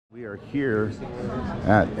We are here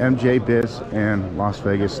at MJBiz in Las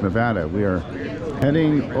Vegas, Nevada. We are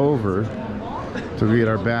heading over to get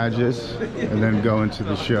our badges and then go into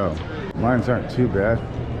the show. Lines aren't too bad.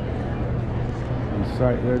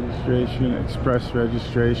 Site registration, express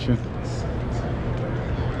registration.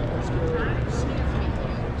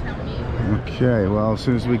 Okay, well, as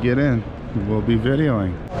soon as we get in, we'll be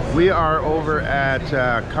videoing. We are over at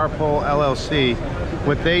Capol LLC.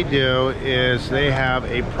 What they do is they have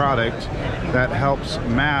a product that helps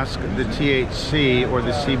mask the THC or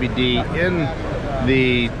the CBD in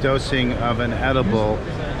the dosing of an edible,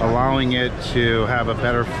 allowing it to have a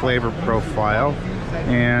better flavor profile.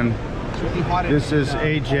 And this is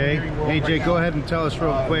AJ. AJ, go ahead and tell us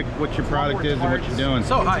real quick what your product is and what you're doing.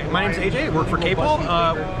 So, hi, my name's AJ. I work for Capol.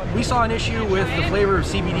 We saw an issue with the flavor of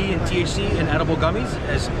CBD and THC in edible gummies.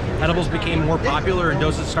 As edibles became more popular and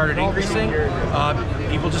doses started increasing,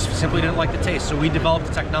 people just simply didn't like the taste. So we developed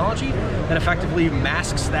a technology that effectively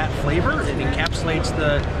masks that flavor. It encapsulates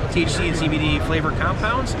the THC and CBD flavor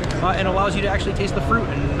compounds and allows you to actually taste the fruit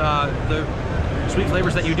and the sweet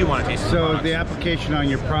flavors that you do want to taste. So the application on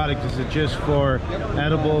your product, is it just for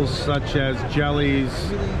edibles such as jellies,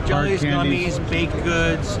 gummies, baked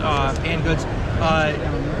goods, canned goods?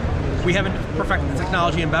 We haven't perfected the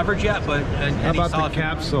technology in beverage yet, but how about the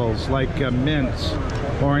capsules, like mints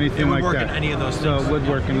or anything like that? It would work in any of those things. So it would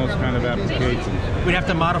work in those kind of applications. We'd have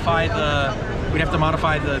to modify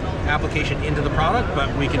the application into the product,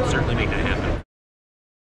 but we can certainly make that happen.